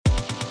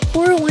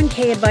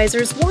401k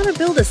advisors want to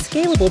build a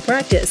scalable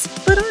practice,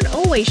 but aren't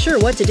always sure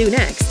what to do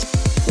next.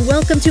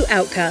 Welcome to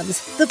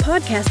Outcomes, the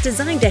podcast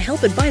designed to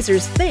help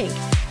advisors think,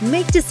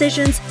 make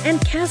decisions, and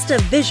cast a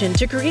vision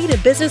to create a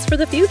business for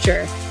the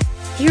future.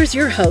 Here's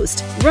your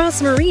host,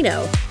 Ross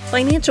Marino,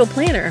 financial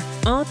planner,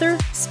 author,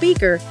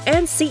 speaker,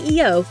 and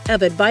CEO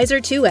of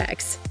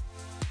Advisor2X.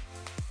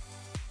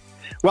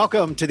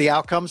 Welcome to the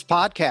Outcomes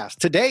Podcast.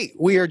 Today,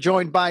 we are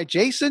joined by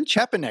Jason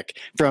Chepanik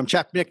from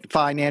Chepanik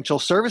Financial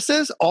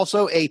Services,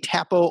 also a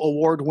TAPO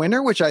Award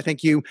winner, which I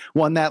think you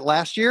won that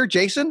last year.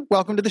 Jason,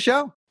 welcome to the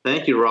show.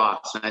 Thank you,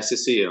 Ross. Nice to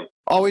see you.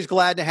 Always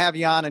glad to have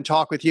you on and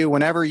talk with you.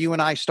 Whenever you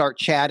and I start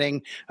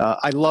chatting,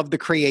 I love the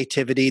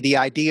creativity. The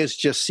ideas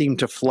just seem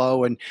to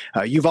flow. And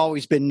you've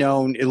always been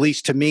known, at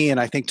least to me, and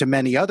I think to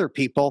many other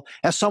people,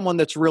 as someone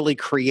that's really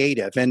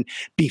creative. And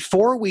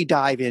before we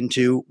dive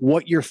into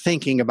what you're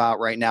thinking about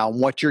right now and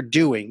what you're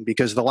doing,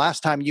 because the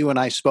last time you and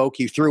I spoke,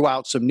 you threw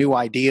out some new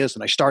ideas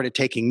and I started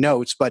taking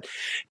notes. But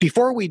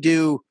before we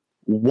do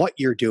what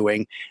you're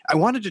doing, I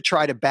wanted to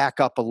try to back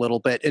up a little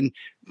bit and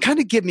kind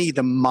of give me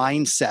the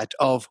mindset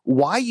of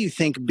why you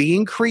think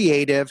being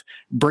creative,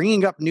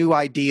 bringing up new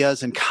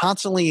ideas, and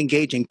constantly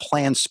engaging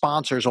plan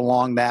sponsors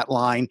along that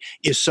line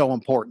is so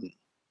important.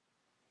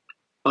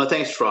 Well,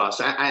 thanks,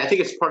 Ross. I think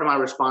it's part of my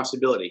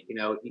responsibility. You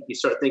know, you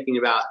start thinking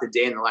about the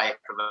day in the life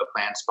of a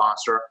plan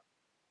sponsor,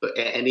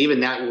 and even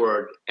that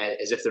word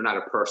as if they're not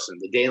a person,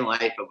 the day in the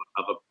life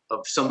of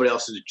somebody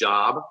else's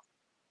job.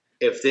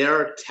 If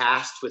they're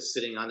tasked with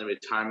sitting on the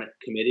retirement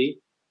committee,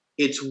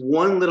 it's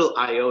one little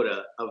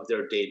iota of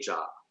their day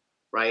job,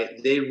 right?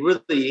 They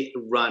really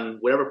run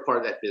whatever part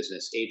of that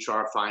business,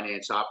 HR,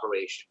 finance,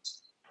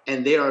 operations,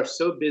 and they are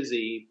so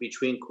busy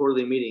between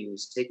quarterly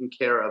meetings taking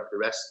care of the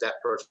rest of that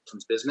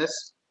person's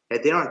business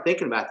that they aren't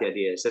thinking about the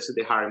ideas. That's what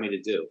they hired me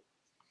to do.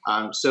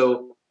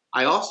 So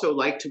I also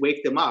like to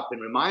wake them up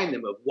and remind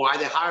them of why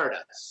they hired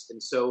us.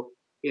 And so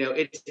you know,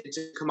 it's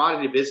a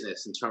commodity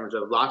business in terms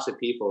of lots of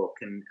people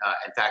can,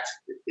 in fact,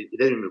 it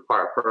doesn't even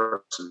require a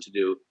person to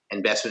do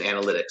investment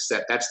analytics.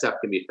 That stuff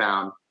can be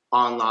found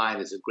online.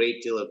 There's a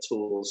great deal of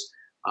tools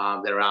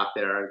that are out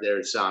there.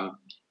 There's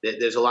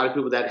a lot of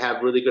people that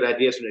have really good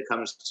ideas when it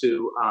comes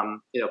to,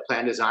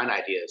 plan design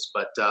ideas.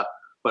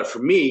 But for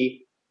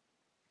me,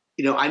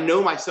 you know, I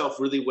know myself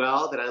really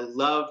well that I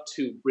love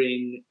to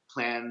bring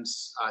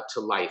plans to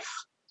life.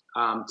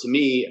 To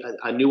me,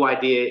 a new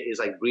idea is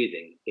like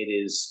breathing. It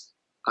is.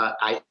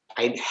 I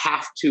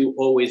have to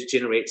always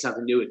generate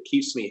something new. It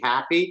keeps me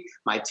happy,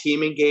 my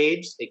team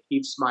engaged. It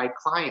keeps my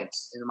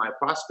clients and my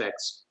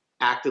prospects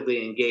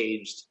actively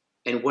engaged.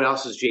 And what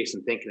else is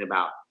Jason thinking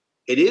about?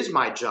 It is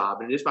my job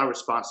and it is my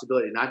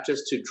responsibility, not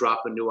just to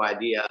drop a new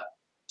idea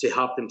to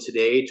help them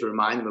today, to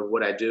remind them of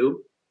what I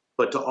do,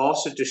 but to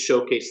also to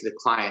showcase to the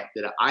client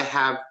that I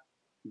have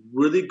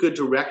really good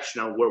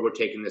direction on where we're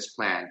taking this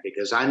plan,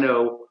 because I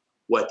know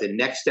what the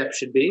next step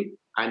should be.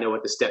 I know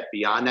what the step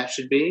beyond that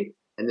should be,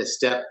 and the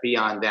step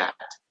beyond that.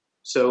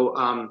 So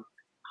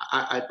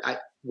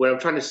what I'm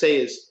trying to say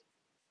is,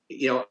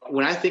 you know,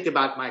 when I think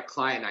about my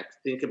client, I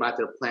think about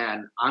their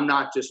plan, I'm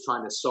not just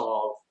trying to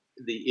solve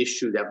the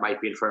issue that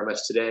might be in front of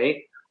us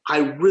today. I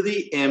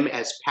really am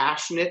as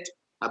passionate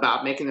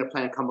about making their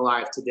plan come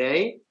alive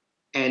today.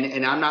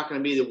 And I'm not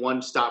going to be the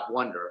one-stop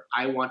wonder.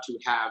 I want to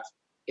have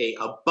a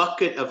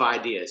bucket of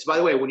ideas. By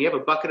the way, when you have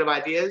a bucket of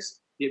ideas,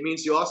 it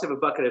means you also have a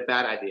bucket of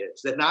bad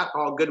ideas. They're not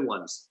all good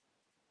ones.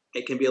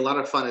 It can be a lot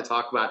of fun to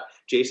talk about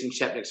Jason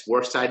Chepanik's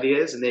worst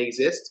ideas, and they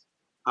exist.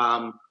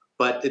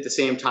 But at the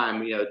same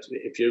time, you know,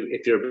 if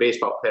you're a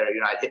baseball player,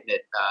 you're not hitting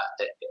it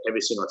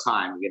every single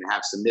time. You're going to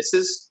have some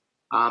misses.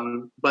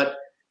 But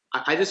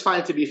I just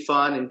find it to be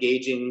fun,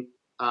 engaging.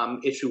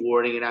 It's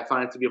rewarding, and I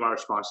find it to be my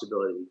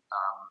responsibility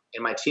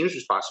and my team's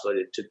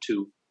responsibility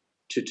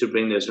to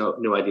bring those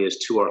new ideas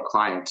to our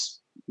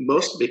clients.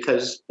 Mostly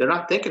because they're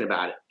not thinking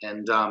about it,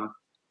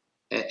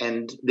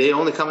 and they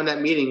only come in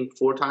that meeting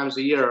 4 times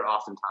a year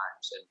oftentimes,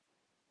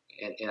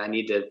 and I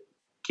need to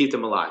keep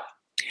them alive.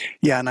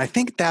 Yeah, and I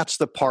think that's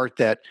the part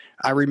that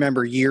I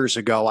remember years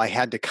ago I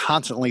had to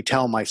constantly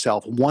tell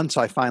myself, once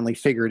I finally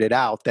figured it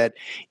out, that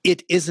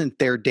it isn't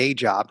their day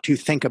job to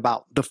think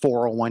about the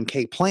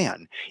 401k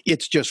plan.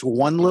 It's just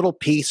one little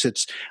piece.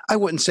 I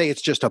wouldn't say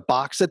it's just a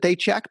box that they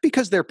check,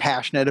 because they're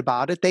passionate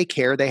about it. They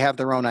care. They have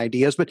their own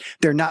ideas, but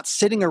they're not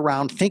sitting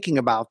around thinking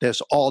about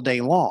this all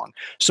day long.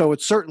 So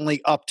it's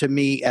certainly up to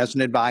me as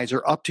an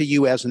advisor, up to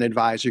you as an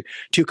advisor,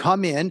 to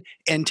come in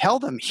and tell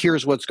them,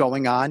 here's what's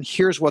going on,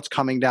 here's what's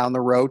coming down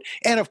the road,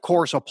 and of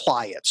course,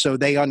 apply it so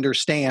they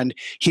understand,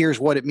 here's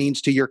what it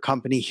means to your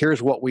company,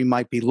 here's what we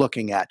might be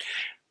looking at.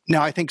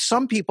 Now, I think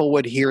some people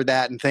would hear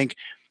that and think,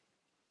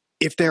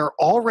 if they're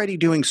already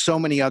doing so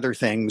many other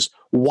things,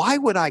 why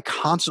would I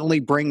constantly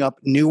bring up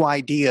new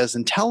ideas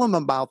and tell them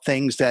about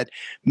things that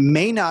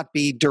may not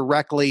be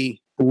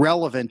directly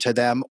relevant to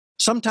them?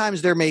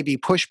 sometimes there may be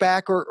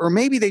pushback, or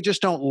maybe they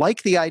just don't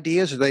like the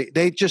ideas, or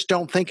they just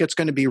don't think it's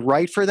going to be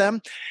right for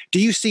them. Do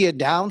you see a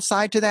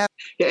downside to that?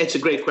 Yeah, it's a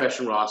great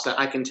question, Ross.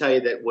 I can tell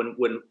you that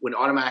when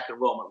automatic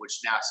enrollment, which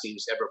now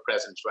seems ever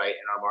present, right,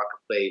 in our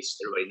marketplace,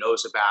 everybody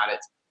knows about it.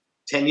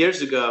 10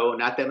 years ago,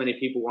 not that many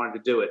people wanted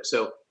to do it.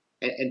 So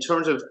in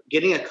terms of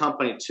getting a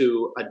company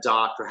to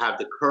adopt or have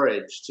the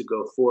courage to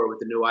go forward with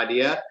a new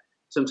idea,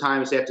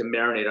 sometimes they have to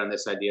marinate on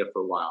this idea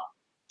for a while.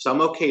 So I'm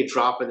okay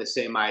dropping the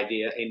same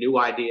idea, a new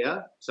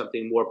idea,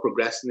 something more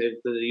progressive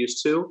than they're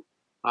used to.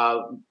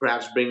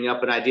 Perhaps bringing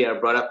up an idea I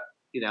brought up,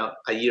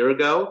 a year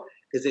ago,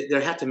 because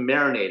they have to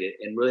marinate it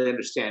and really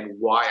understand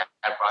why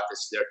I brought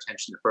this to their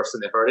attention. The first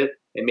time they heard it,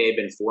 it may have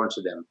been foreign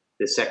to them.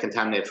 The second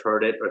time they've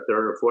heard it, or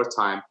third or fourth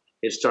time,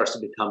 it starts to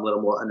become a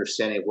little more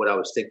understanding of what I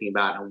was thinking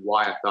about and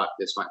why I thought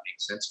this might make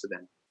sense for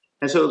them.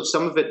 And so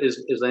some of it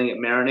is letting it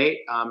marinate.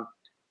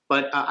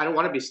 But I don't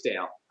want to be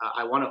stale.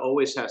 I want to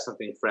always have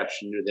something fresh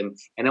and new to them.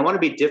 And I want to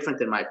be different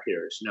than my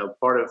peers.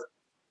 Part of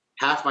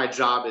half my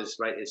job is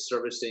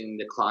servicing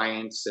the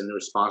clients and the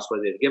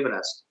responsibility they've given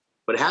us.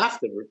 But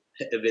half of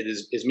it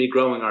is me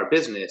growing our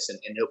business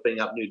and opening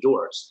up new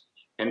doors.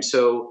 And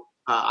so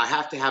I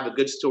have to have a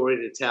good story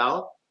to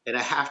tell, and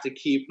I have to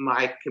keep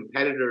my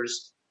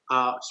competitors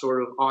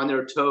sort of on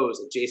their toes.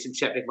 That Jason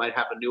Chetnik might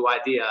have a new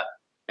idea,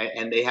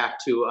 and they have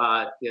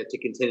to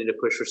continue to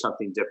push for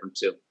something different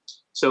too.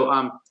 So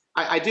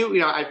I do,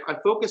 I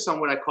focus on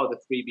what I call the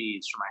 3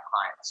 Bs for my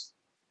clients.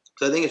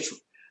 So I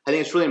think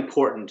it's really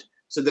important.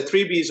 So the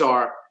 3 Bs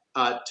are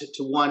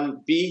to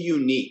one, be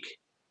unique.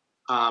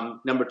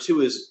 Number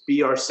 2 is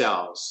be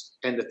ourselves.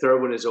 And the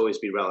third one is always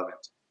be relevant.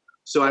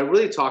 So I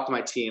really talk to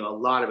my team a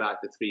lot about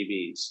the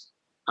 3 Bs.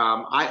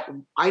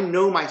 I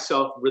know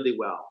myself really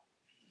well.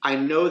 I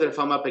know that if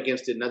I'm up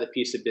against another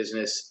piece of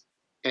business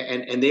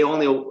and they all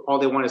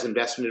they want is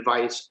investment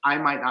advice, I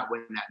might not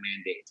win that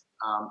mandate.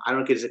 I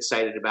don't get as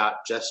excited about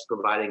just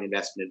providing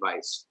investment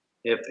advice.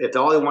 If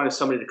all they want is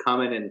somebody to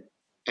come in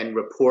and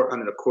report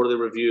on a quarterly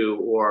review,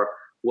 or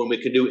when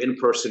we could do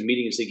in-person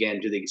meetings again,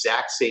 do the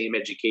exact same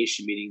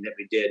education meeting that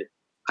we did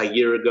a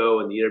year ago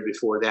and the year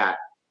before that.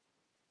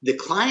 The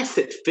clients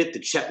that fit the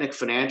Chetnik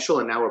Financial,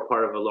 and now we're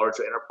part of a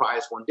larger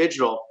enterprise, One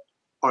Digital,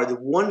 are the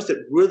ones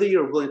that really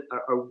are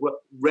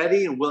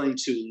ready and willing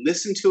to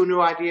listen to a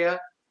new idea,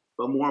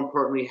 but more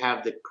importantly,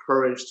 have the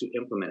courage to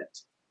implement it.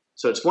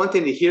 So it's one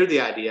thing to hear the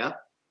idea,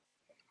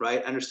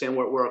 right? Understand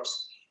where it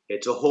works.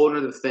 It's a whole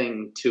other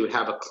thing to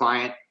have a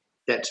client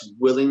that's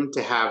willing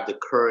to have the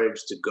courage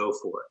to go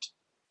for it.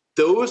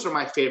 Those are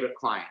my favorite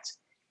clients.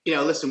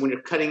 Listen, when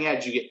you're cutting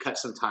edge, you get cut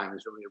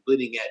sometimes, or when you're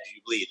bleeding edge,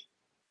 you bleed.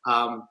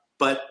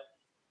 But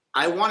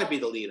I want to be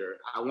the leader.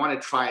 I want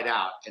to try it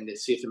out and to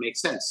see if it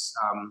makes sense,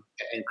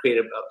 and create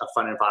a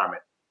fun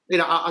environment.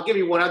 I'll give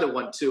you one other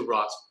one too,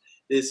 Ross.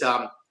 Is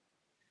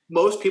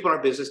most people in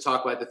our business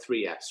talk about the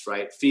 3 Fs,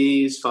 right?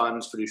 Fees,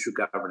 funds, fiduciary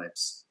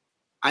governance.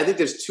 I think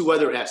there's 2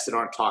 other Fs that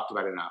aren't talked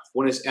about enough.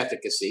 One is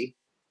efficacy.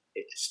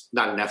 It's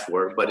not an F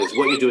word, but is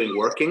what you're doing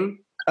working?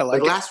 I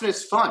like the last one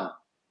is fun.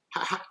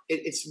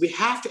 We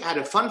have to add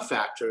a fun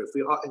factor. If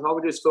all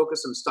we do is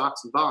focus on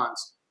stocks and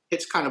bonds,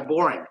 it's kind of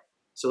boring.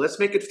 So let's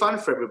make it fun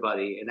for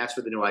everybody, and that's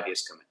where the new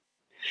ideas come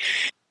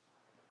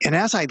in. And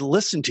as I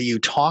listen to you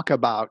talk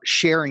about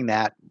sharing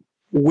that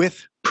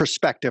with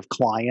prospective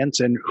clients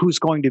and who's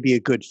going to be a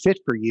good fit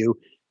for you,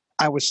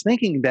 I was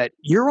thinking that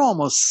you're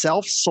almost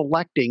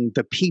self-selecting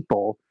the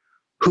people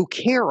who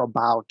care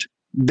about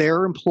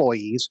their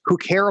employees, who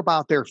care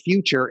about their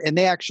future, and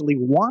they actually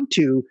want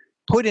to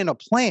put in a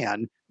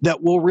plan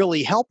that will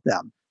really help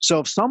them. So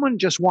if someone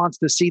just wants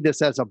to see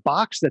this as a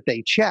box that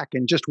they check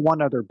and just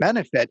one other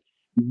benefit,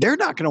 they're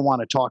not going to want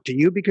to talk to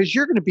you because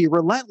you're going to be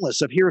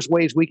relentless of here's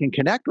ways we can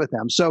connect with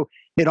them. So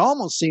it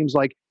almost seems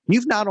like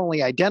you've not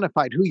only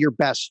identified who your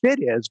best fit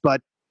is, but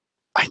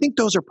I think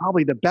those are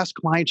probably the best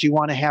clients you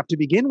want to have to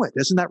begin with.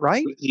 Isn't that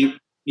right?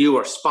 You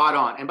are spot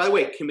on. And by the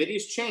way,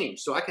 committees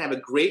change. So I can have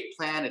a great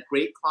plan, a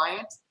great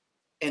client,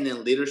 and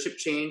then leadership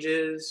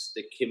changes,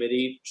 the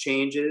committee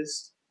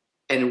changes,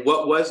 and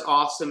what was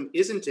awesome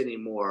isn't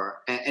anymore.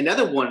 And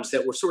other ones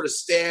that were sort of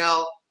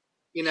stale,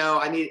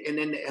 I need, and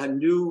then a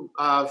new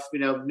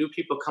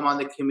people come on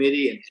the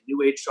committee and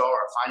new HR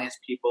or finance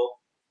people.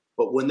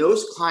 But when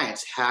those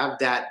clients have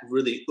that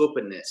really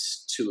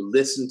openness to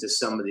listen to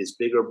some of these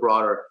bigger,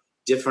 broader,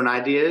 different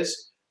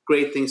ideas,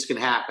 great things can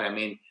happen. I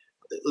mean,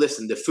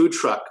 listen, the food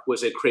truck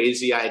was a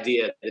crazy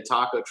idea. The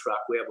taco truck,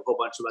 we have a whole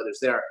bunch of others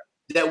there.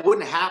 That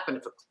wouldn't happen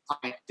if a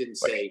client didn't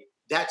say,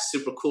 that's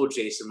super cool,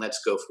 Jason, let's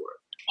go for it.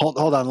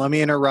 Hold on. Let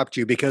me interrupt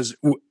you because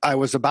I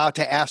was about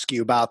to ask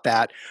you about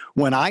that.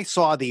 When I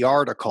saw the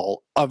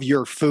article of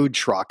your food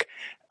truck,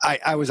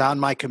 I was on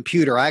my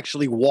computer. I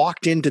actually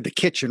walked into the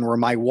kitchen where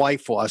my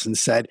wife was and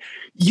said,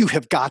 "You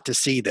have got to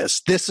see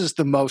this. This is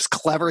the most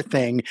clever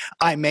thing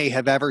I may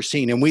have ever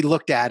seen." And we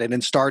looked at it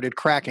and started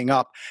cracking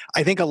up.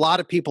 I think a lot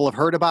of people have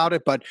heard about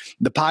it, but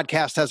the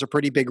podcast has a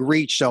pretty big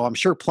reach, so I'm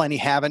sure plenty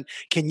haven't.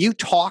 Can you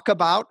talk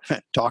about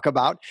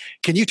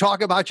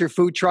your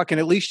food truck and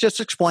at least just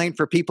explain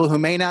for people who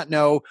may not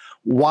know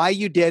why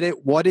you did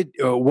it, what it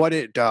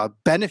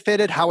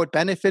benefited, how it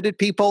benefited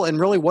people, and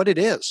really what it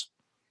is?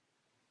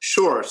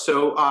 Sure.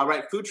 So,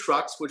 food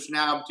trucks, which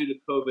now due to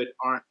COVID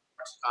aren't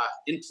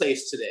in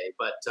place today,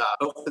 but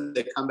hopefully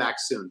they come back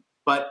soon.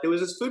 But there was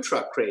this food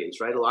truck craze,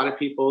 right? A lot of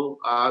people,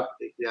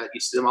 you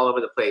see them all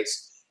over the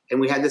place. And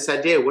we had this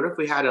idea, what if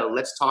we had a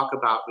let's talk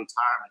about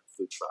retirement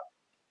food truck?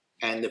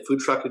 And the food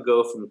truck could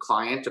go from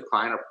client to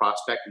client or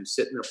prospect and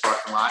sit in the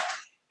parking lot.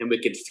 And we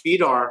could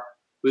feed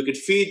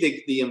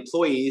the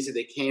employees if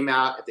they came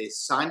out, if they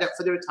signed up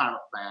for the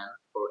retirement plan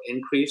or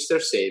increased their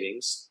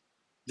savings,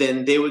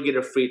 then they would get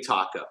a free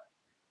taco.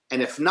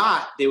 And if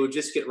not, they would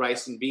just get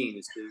rice and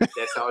beans.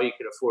 That's all you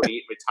could afford to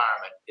eat in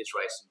retirement is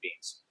rice and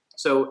beans.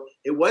 So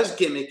it was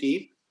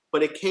gimmicky,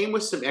 but it came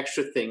with some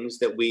extra things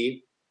that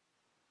we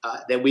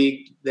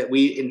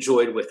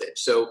enjoyed with it.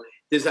 So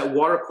there's that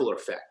water cooler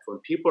effect. When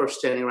people are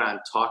standing around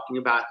talking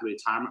about the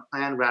retirement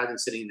plan rather than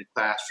sitting in the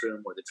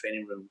classroom or the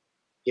training room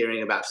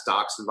hearing about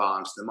stocks and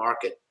bonds in the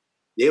market,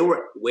 they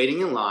were waiting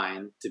in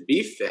line to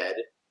be fed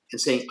and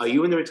saying, "Are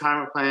you in the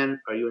retirement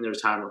plan? Are you in the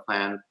retirement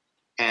plan?"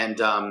 And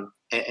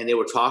they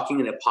were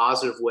talking in a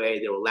positive way.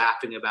 They were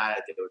laughing about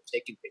it. They were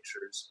taking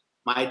pictures.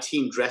 My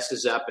team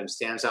dresses up and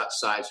stands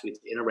outside so we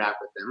can interact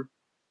with them.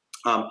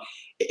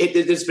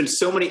 There's been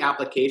so many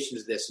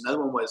applications of this. Another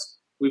one was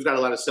we've got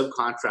a lot of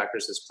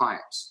subcontractors as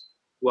clients.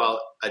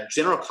 Well, a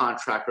general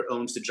contractor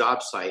owns the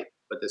job site,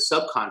 but the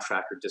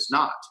subcontractor does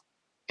not.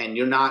 And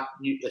a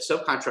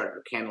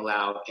subcontractor can't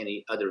allow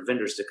any other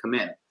vendors to come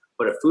in,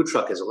 but a food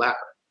truck is allowed.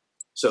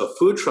 So a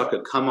food truck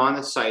could come on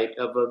the site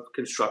of a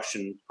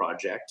construction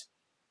project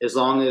as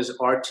long as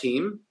our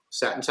team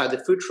sat inside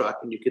the food truck,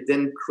 and you could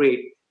then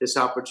create this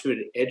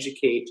opportunity to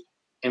educate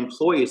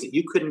employees that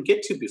you couldn't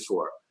get to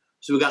before.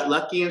 So we got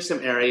lucky in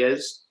some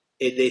areas.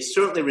 They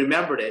certainly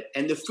remembered it,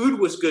 and the food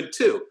was good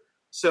too.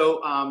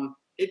 So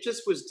it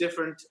just was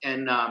different,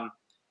 and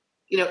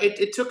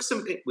it took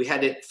some. We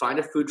had to find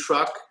a food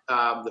truck.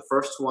 The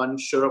first one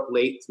showed up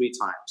late 3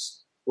 times.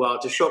 Well,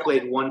 to show up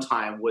late one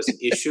time was an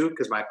issue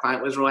because my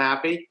client wasn't real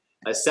happy.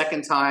 A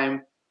second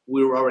time,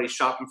 we were already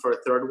shopping for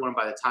a third one.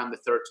 By the time the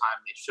third time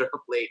they showed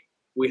up late,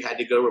 we had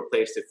to go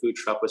replace the food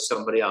truck with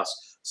somebody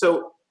else.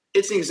 So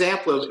it's an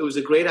example of it was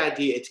a great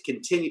idea. It's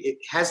continued. It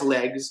has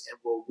legs and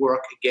will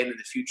work again in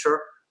the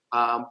future.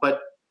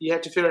 But you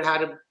have to figure out how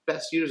to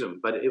best use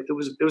them. But it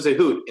was a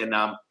hoot, and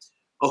a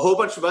whole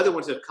bunch of other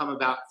ones have come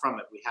about from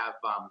it. We have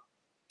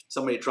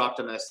somebody dropped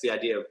on us the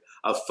idea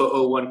of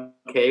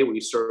 401k.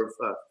 We serve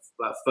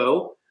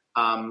FO.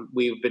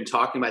 We've been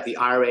talking about the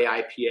IRA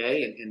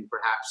IPA and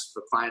perhaps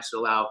for clients to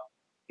allow,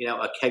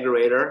 a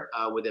kegerator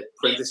with a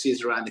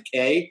parentheses around the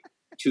K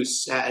to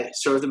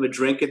serve them a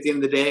drink at the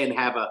end of the day and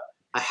have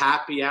a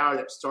happy hour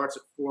that starts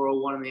at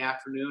 4:01 in the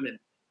afternoon. And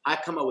I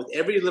come up with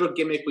every little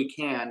gimmick we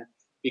can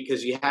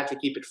because you have to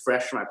keep it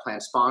fresh for my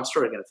plan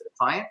sponsor, again, for the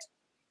client,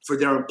 for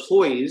their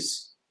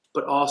employees,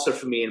 but also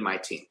for me and my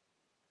team.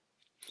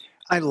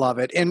 I love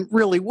it. And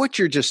really what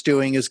you're just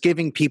doing is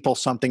giving people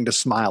something to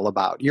smile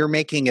about. You're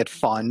making it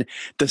fun.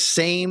 The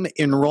same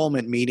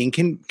enrollment meeting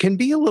can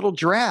be a little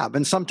drab,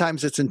 and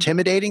sometimes it's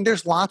intimidating.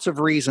 There's lots of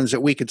reasons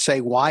that we could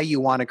say why you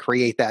want to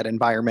create that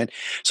environment.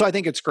 So I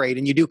think it's great.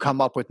 And you do come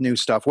up with new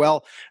stuff.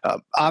 Well,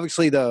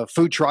 obviously the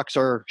food trucks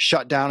are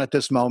shut down at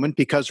this moment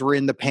because we're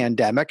in the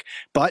pandemic,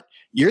 but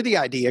you're the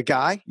idea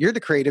guy. You're the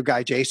creative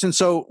guy, Jason.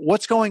 So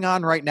what's going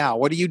on right now?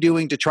 What are you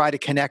doing to try to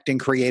connect in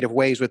creative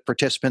ways with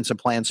participants and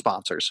plan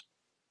sponsors?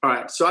 All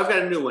right, so I've got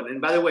a new one.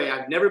 And by the way,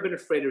 I've never been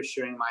afraid of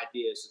sharing my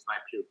ideas with my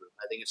peer group.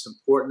 I think it's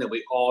important that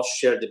we all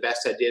share the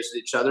best ideas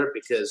with each other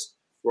because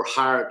we're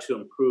hired to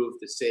improve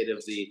the state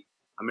of the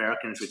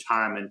Americans'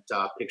 retirement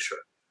picture.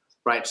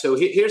 Right, so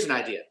here's an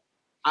idea.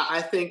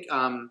 I think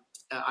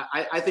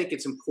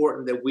it's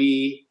important that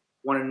we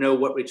want to know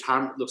what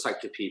retirement looks like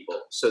to people.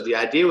 So the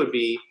idea would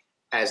be,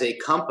 as a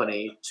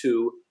company,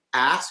 to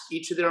ask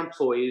each of their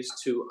employees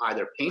to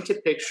either paint a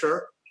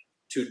picture,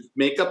 to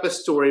make up a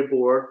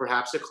storyboard,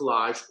 perhaps a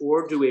collage,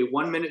 or do a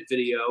 1-minute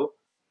video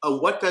of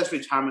what does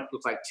retirement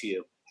look like to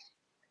you.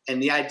 And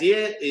the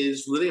idea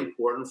is really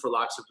important for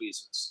lots of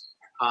reasons.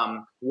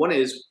 One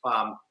is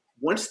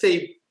once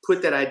they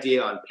put that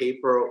idea on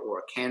paper or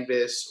a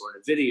canvas or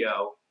in a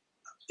video,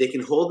 they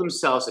can hold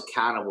themselves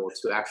accountable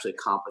to actually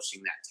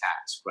accomplishing that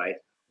task, right?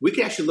 We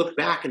can actually look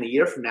back in a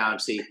year from now and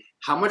see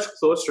how much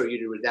closer are you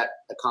to that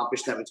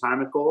accomplishing that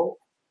retirement goal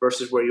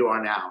versus where you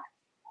are now.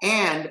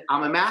 And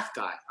I'm a math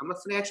guy. I'm a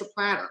financial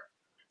planner.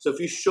 So if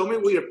you show me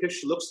what your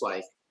picture looks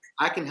like,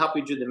 I can help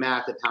you do the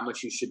math of how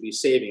much you should be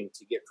saving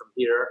to get from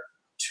here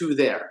to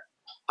there.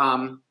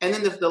 And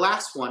then the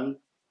last one,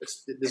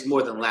 there's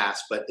more than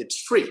last, but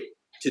it's free.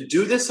 To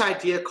do this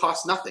idea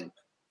costs nothing.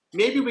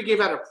 maybe we give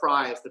out a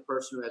prize to the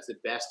person who has the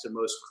best and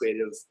most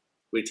creative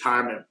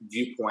retirement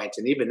viewpoint.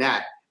 And even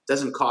that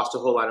doesn't cost a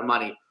whole lot of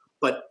money.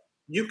 But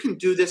you can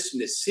do this from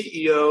the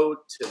CEO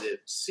to the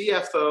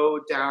CFO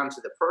down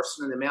to the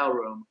person in the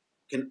mailroom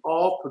can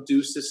all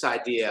produce this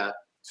idea.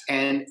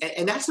 And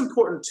that's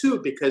important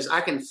too, because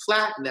I can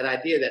flatten that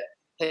idea that,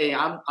 hey,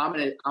 I'm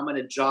in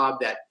a job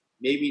that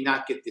maybe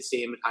not get the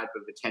same type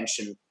of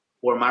attention,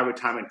 or my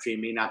retirement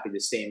dream may not be the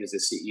same as the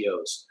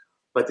CEO's.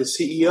 But the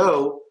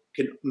CEO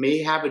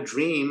may have a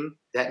dream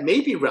that may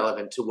be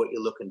relevant to what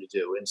you're looking to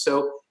do. And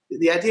so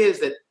the idea is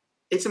that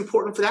it's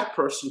important for that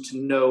person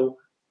to know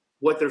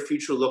what their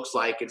future looks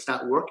like. It's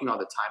not working all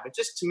the time. But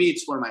just to me,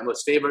 it's one of my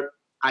most favorite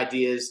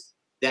ideas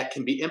that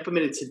can be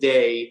implemented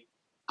today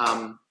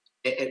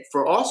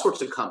for all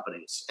sorts of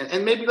companies.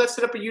 And maybe let's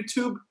set up a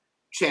YouTube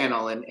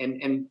channel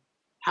and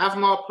have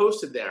them all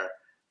posted there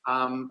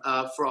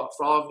for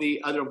all of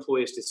the other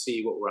employees to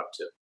see what we're up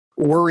to.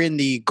 We're in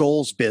the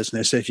goals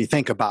business, if you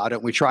think about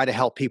it. We try to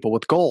help people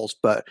with goals,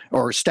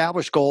 or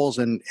establish goals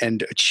and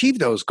achieve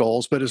those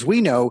goals. But as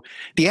we know,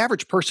 the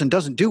average person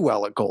doesn't do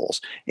well at goals.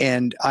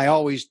 And I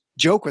always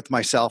joke with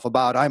myself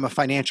about I'm a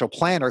financial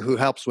planner who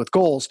helps with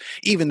goals,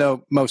 even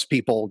though most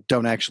people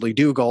don't actually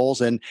do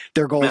goals, and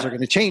their goals are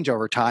going to change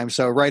over time.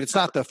 So, right, it's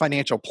not the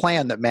financial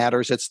plan that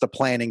matters. It's the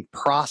planning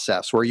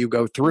process where you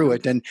go through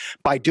it. And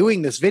by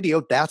doing this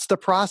video, that's the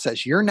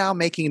process. You're now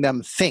making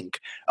them think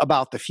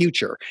about the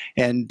future.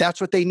 And that's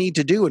what they need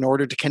to do in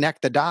order to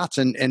connect the dots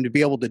and to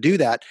be able to do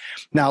that.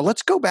 Now,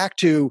 let's go back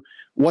to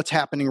what's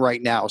happening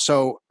right now.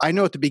 So I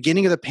know at the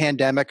beginning of the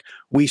pandemic,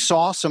 we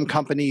saw some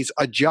companies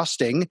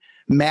adjusting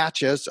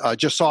matches.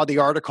 Just saw the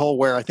article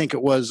where I think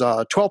it was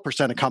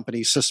 12% of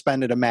companies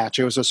suspended a match.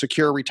 It was a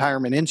Secure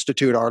Retirement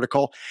Institute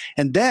article.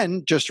 And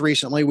then just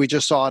recently, we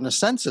just saw in a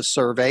census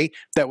survey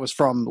that was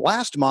from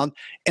last month,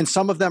 and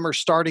some of them are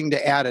starting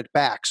to add it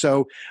back.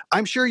 So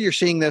I'm sure you're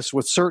seeing this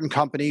with certain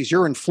companies.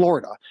 You're in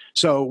Florida,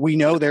 so we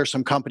know there's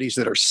some companies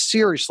that are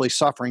seriously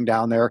suffering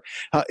down there.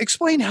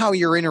 Explain how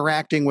you're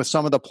interacting with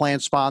some of the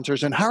plan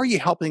sponsors, and how are you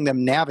helping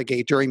them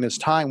navigate during this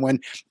time when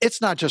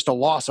it's not just a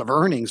loss of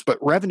earnings, but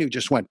revenue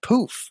just went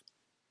poof.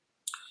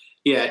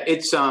 Yeah,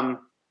 it's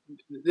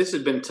this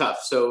has been tough.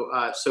 So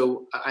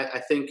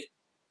I think,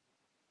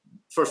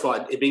 first of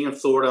all, it being in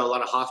Florida, a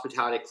lot of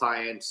hospitality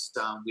clients,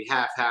 we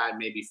have had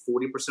maybe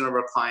 40% of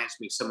our clients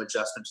make some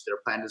adjustments to their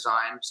plan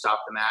design, stop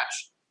the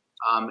match.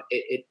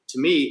 To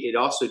me, it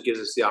also gives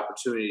us the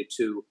opportunity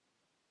to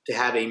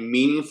have a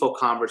meaningful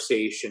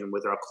conversation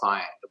with our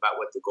client about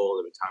what the goal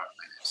of the retirement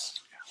plan is.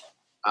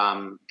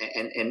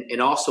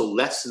 And also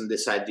lessen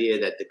this idea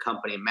that the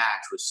company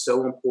match was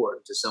so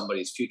important to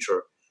somebody's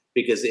future,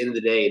 because at the end of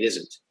the day, it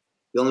isn't.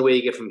 The only way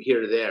you get from here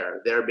to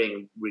there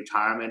being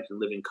retirement and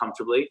living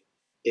comfortably,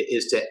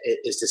 is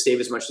to save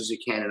as much as you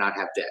can and not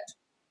have debt.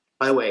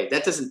 By the way,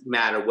 that doesn't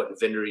matter what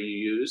vendor you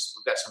use.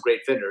 We've got some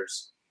great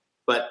vendors,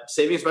 but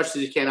saving as much as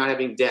you can, not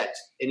having debt,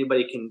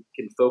 anybody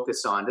can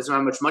focus on. Doesn't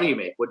matter how much money you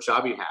make, what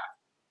job you have,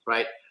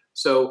 right?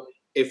 So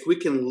if we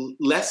can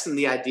lessen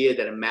the idea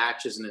that a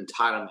match is an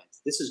entitlement,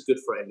 this is good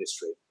for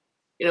industry.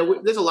 You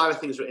know, there's a lot of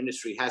things our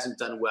industry hasn't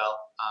done well.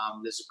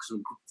 There's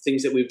some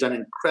things that we've done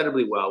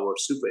incredibly well. We're a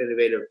super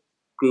innovative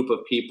group of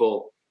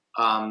people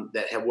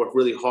that have worked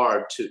really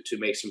hard to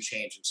make some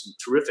change, and some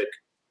terrific,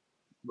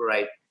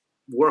 right,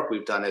 work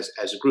we've done as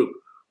a group.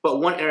 But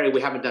one area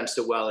we haven't done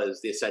so well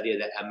is this idea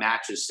that a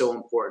match is so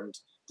important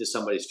to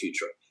somebody's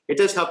future. It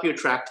does help you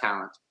attract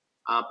talent,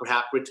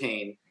 perhaps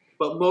retain,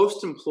 but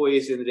most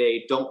employees in the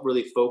day don't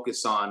really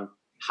focus on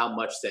how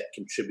much that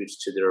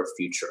contributes to their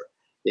future.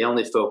 They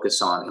only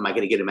focus on, am I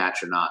going to get a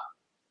match or not?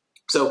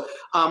 So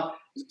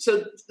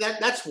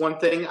that's one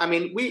thing. I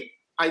mean,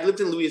 I lived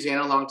in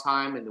Louisiana a long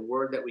time, and the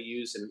word that we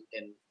use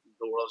in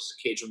the world is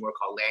a Cajun word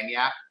called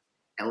lagniappe,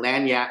 and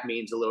lagniappe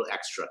means a little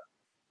extra.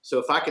 So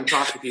if I can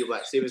talk to people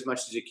about save as much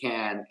as you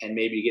can and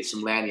maybe you get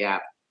some lagniappe,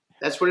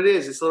 that's what it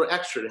is. It's a little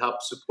extra to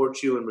help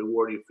support you and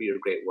reward you for your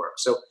great work.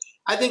 So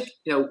I think,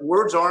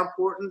 words are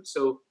important.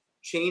 So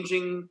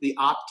changing the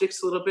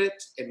optics a little bit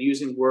and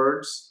using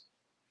words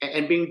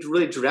and being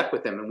really direct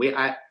with them. And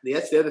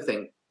that's the other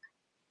thing.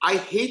 I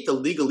hate the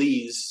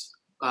legalese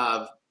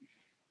of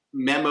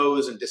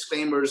memos and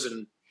disclaimers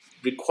and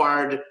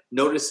required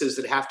notices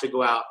that have to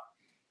go out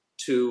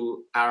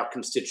to our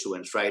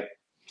constituents, right?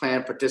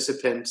 Plan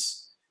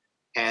participants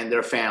and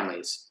their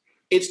families.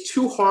 It's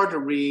too hard to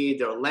read.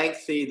 They're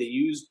lengthy. They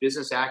use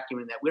business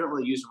acumen that we don't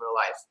really use in real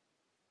life.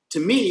 To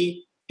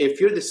me, if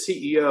you're the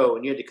CEO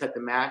and you had to cut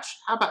the match,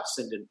 how about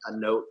send a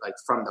note like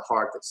from the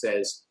heart that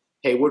says,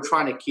 hey, we're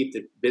trying to keep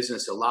the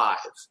business alive,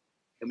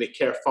 and we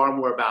care far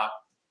more about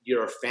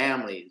your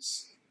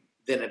families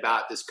than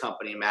about this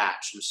company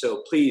match. And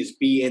so please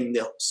be in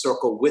the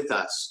circle with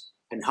us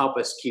and help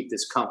us keep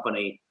this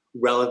company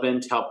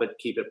relevant, help it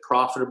keep it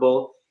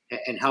profitable,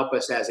 and help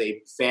us as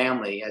a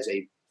family, as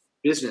a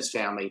business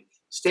family,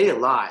 stay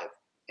alive.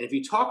 And if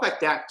you talk like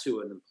that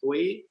to an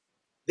employee,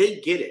 they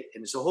get it.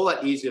 And it's a whole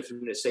lot easier for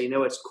them to say,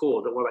 no, it's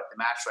cool. Don't worry about the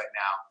match right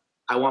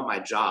now. I want my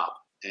job,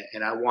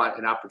 and I want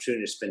an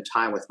opportunity to spend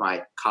time with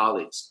my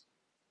colleagues.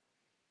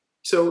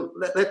 So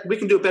we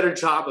can do a better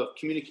job of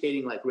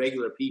communicating like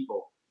regular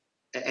people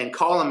and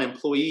call them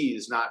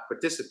employees, not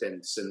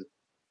participants,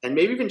 and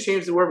maybe even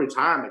change the word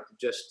retirement to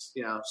just,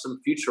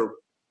 some future,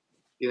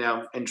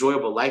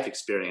 enjoyable life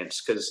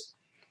experience, because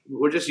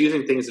we're just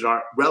using things that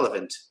aren't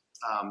relevant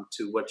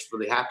to what's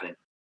really happening.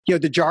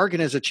 The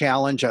jargon is a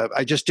challenge.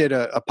 I just did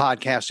a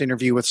podcast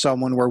interview with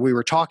someone where we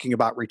were talking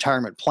about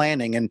retirement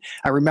planning. And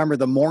I remember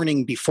the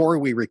morning before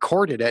we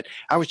recorded it,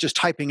 I was just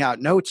typing out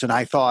notes and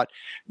I thought,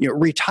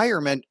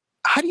 retirement,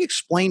 how do you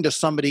explain to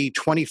somebody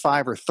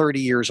 25 or 30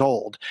 years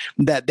old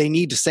that they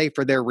need to save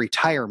for their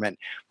retirement?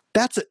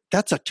 That's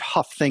a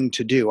tough thing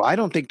to do. I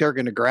don't think they're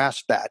going to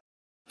grasp that.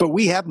 But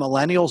we have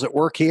millennials at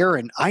work here,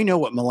 and I know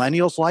what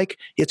millennials like.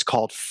 It's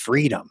called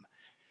freedom.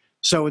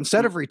 So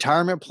instead of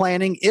retirement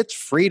planning, it's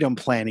freedom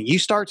planning. You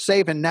start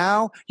saving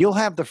now, you'll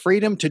have the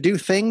freedom to do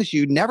things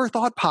you never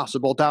thought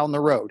possible down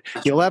the road.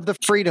 You'll have the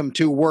freedom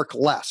to work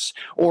less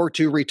or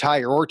to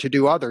retire or to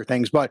do other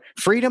things. But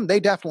freedom, they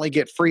definitely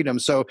get freedom.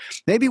 So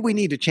maybe we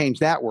need to change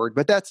that word.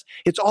 But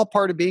it's all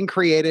part of being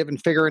creative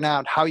and figuring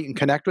out how you can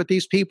connect with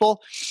these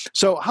people.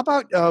 So how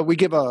about we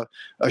give a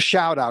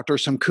shout out or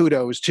some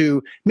kudos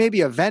to maybe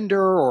a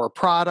vendor or a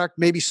product,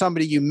 maybe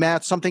somebody you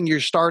met, something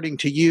you're starting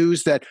to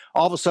use that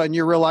all of a sudden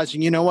you're realizing,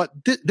 you know what,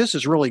 this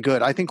is really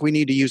good. I think we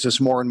need to use this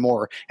more and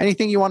more.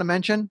 Anything you want to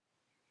mention?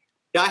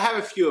 Yeah, I have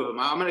a few of them.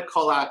 I'm going to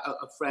call out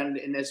a friend,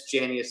 and that's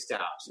Jania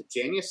Stout. So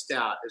Jania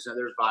Stout is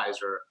another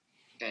advisor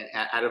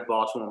out of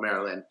Baltimore,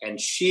 Maryland,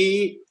 and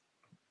she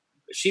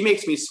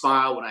makes me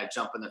smile when I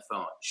jump on the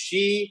phone.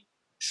 She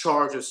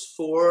charges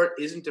for,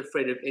 isn't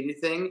afraid of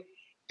anything.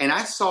 And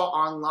I saw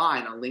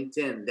online on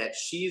LinkedIn that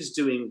she's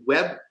doing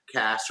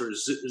webcasts or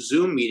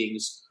Zoom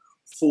meetings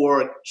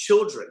for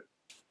children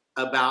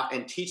about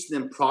and teaching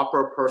them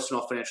proper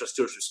personal financial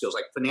stewardship skills,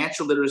 like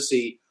financial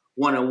literacy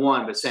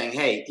 101, but saying,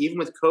 hey, even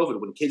with COVID,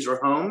 when kids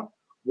are home,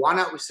 why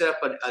not we set up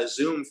a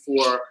Zoom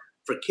for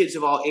kids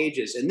of all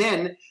ages? And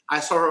then I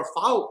saw her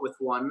follow up with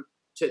one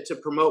to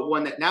promote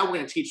one that now we're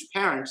going to teach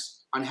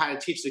parents on how to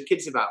teach their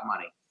kids about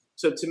money.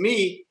 So to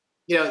me,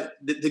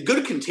 the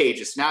good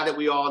contagious, now that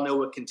we all know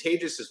what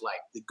contagious is like,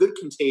 the good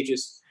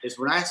contagious is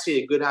when I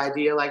see a good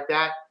idea like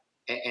that,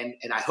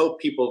 and I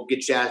hope people get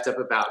jazzed up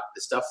about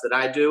the stuff that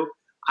I do.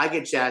 I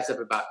get jazzed up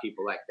about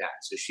people like that.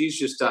 So she's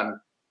just done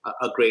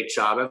a great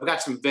job. I've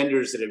got some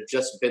vendors that have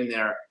just been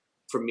there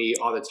for me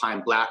all the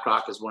time.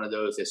 BlackRock is one of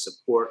those that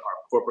support our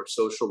corporate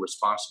social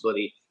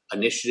responsibility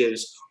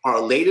initiatives.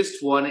 Our latest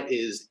one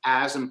is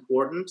as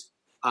important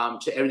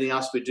to everything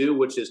else we do,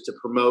 which is to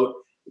promote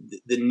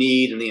the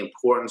need and the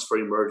importance for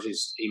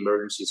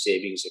emergency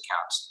savings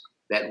accounts,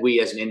 that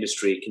we as an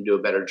industry can do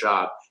a better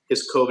job,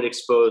 because COVID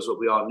exposed what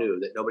we all knew,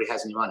 that nobody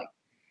has any money.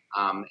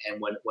 And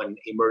when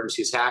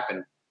emergencies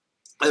happen,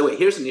 by the way,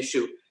 here's an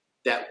issue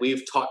that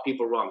we've taught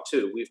people wrong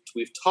too.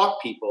 We've taught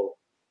people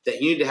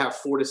that you need to have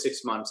 4 to 6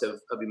 months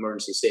of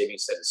emergency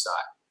savings set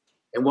aside.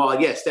 And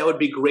while yes, that would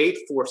be great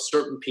for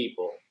certain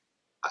people,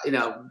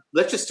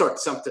 let's just start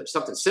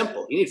something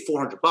simple. You need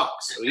 $400,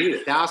 or you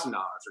need $1,000,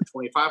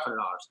 or $2,500.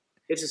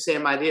 It's the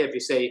same idea. If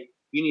you say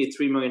you need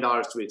 $3 million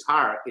to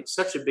retire, it's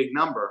such a big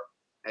number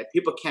that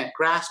people can't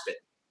grasp it.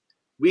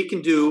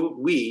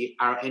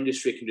 Our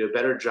industry can do a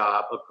better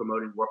job of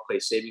promoting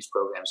workplace savings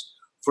programs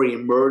for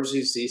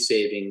emergency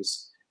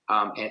savings,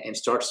 and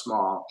start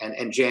small.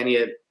 And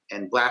Jania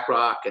and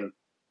BlackRock, and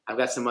I've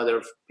got some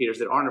other peers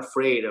that aren't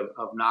afraid of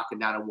knocking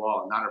down a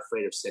wall, not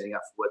afraid of setting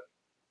up for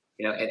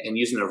what, and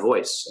using their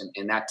voice.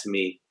 And that to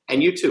me,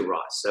 and you too,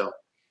 Ross. So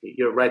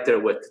you're right there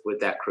with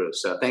that crew.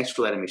 So thanks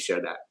for letting me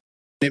share that.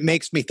 It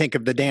makes me think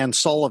of the Dan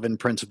Sullivan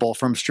principle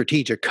from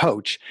Strategic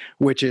Coach,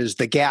 which is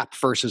the gap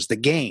versus the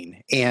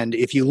gain. And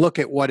if you look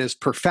at what is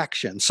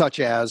perfection, such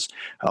as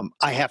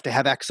I have to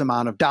have X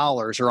amount of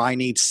dollars, or I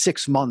need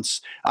 6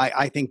 months,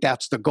 I think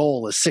that's the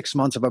goal, is 6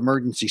 months of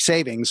emergency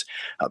savings.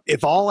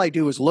 If all I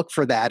do is look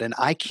for that and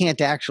I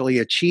can't actually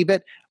achieve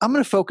it, I'm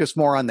going to focus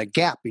more on the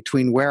gap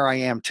between where I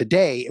am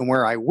today and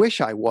where I wish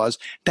I was.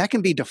 That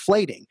can be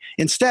deflating.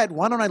 Instead,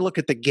 why don't I look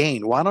at the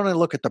gain? Why don't I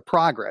look at the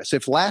progress?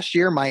 If last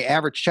year my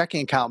average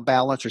checking account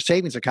balance or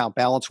savings account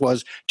balance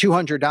was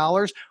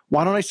 $200,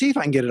 why don't I see if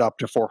I can get it up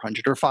to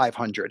 400 or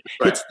 500?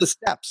 Right. It's the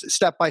steps,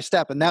 step by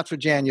step. And that's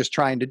what Jania's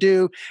trying to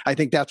do. I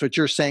think that's what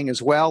you're saying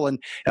as well.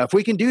 And if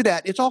we can do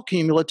that, it's all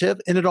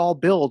cumulative and it all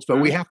builds, but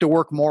we have to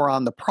work more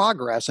on the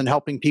progress and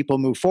helping people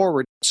move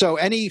forward. So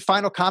any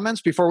final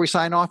comments before we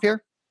sign off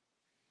here?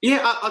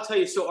 Yeah, I'll tell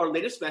you. So our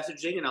latest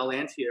messaging, and I'll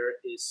land here,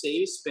 is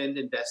save, spend,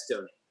 invest,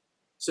 donate.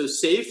 So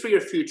save for your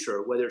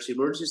future, whether it's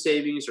emergency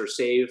savings or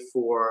save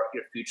for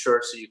your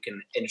future so you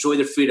can enjoy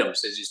the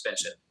freedoms, as you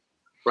mentioned,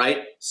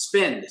 right?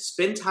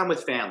 Spend time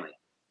with family.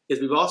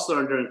 Because we've also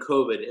learned during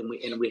COVID,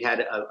 and we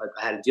had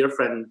I had a dear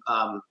friend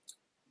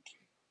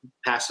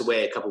pass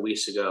away a couple of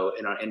weeks ago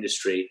in our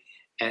industry,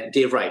 and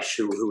Dave Reich,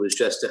 who was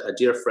just a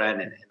dear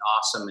friend and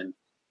awesome.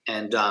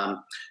 And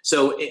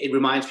so it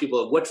reminds people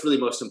of what's really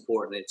most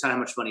important. It's not how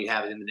much money you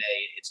have at the end of the day.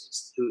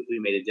 It's who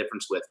you made a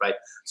difference with, right?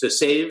 So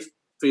save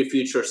for your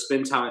future,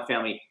 spend time with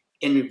family,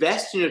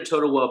 invest in your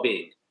total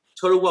well-being.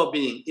 total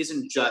well-being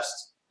isn't just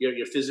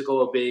your physical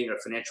well-being or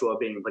financial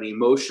well-being, but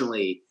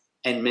emotionally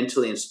and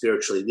mentally and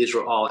spiritually. These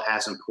are all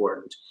as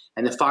important.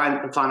 And the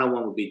final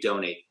one would be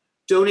donate.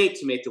 Donate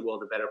to make the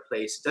world a better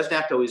place. It doesn't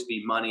have to always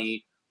be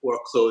money or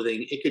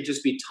clothing. It could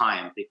just be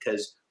time,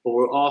 because what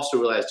we're also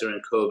realized during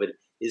COVID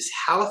is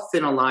how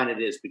thin a line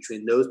it is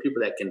between those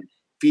people that can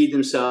feed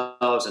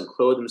themselves and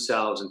clothe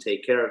themselves and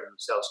take care of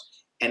themselves,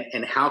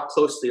 and how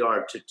close they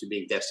are to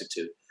being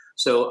destitute.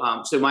 So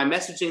my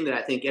messaging that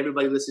I think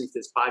everybody listening to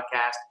this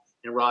podcast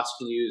and Ross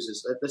can use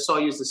is, let's all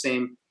use the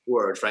same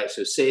words, right?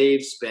 So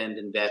save, spend,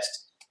 invest,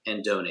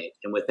 and donate.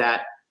 And with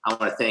that, I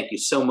want to thank you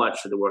so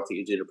much for the work that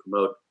you do to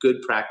promote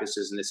good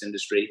practices in this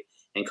industry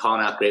and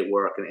calling out great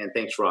work. And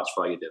thanks, Ross,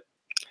 for all you do.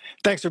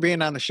 Thanks for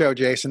being on the show,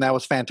 Jason. That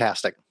was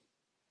fantastic.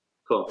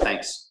 Cool.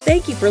 Thanks.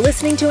 Thank you for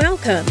listening to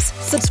Outcomes.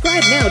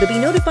 Subscribe now to be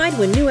notified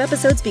when new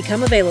episodes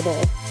become available.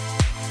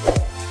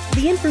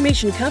 The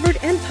information covered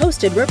and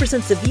posted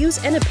represents the views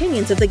and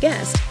opinions of the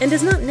guest and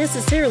does not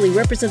necessarily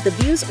represent the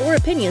views or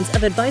opinions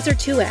of Advisor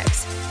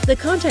 2X. The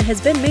content has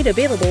been made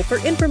available for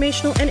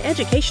informational and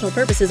educational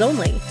purposes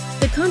only.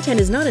 The content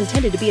is not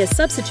intended to be a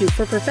substitute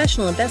for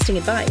professional investing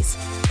advice.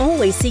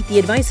 Always seek the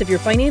advice of your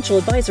financial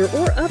advisor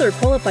or other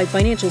qualified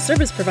financial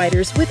service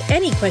providers with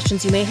any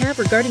questions you may have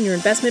regarding your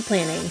investment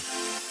planning.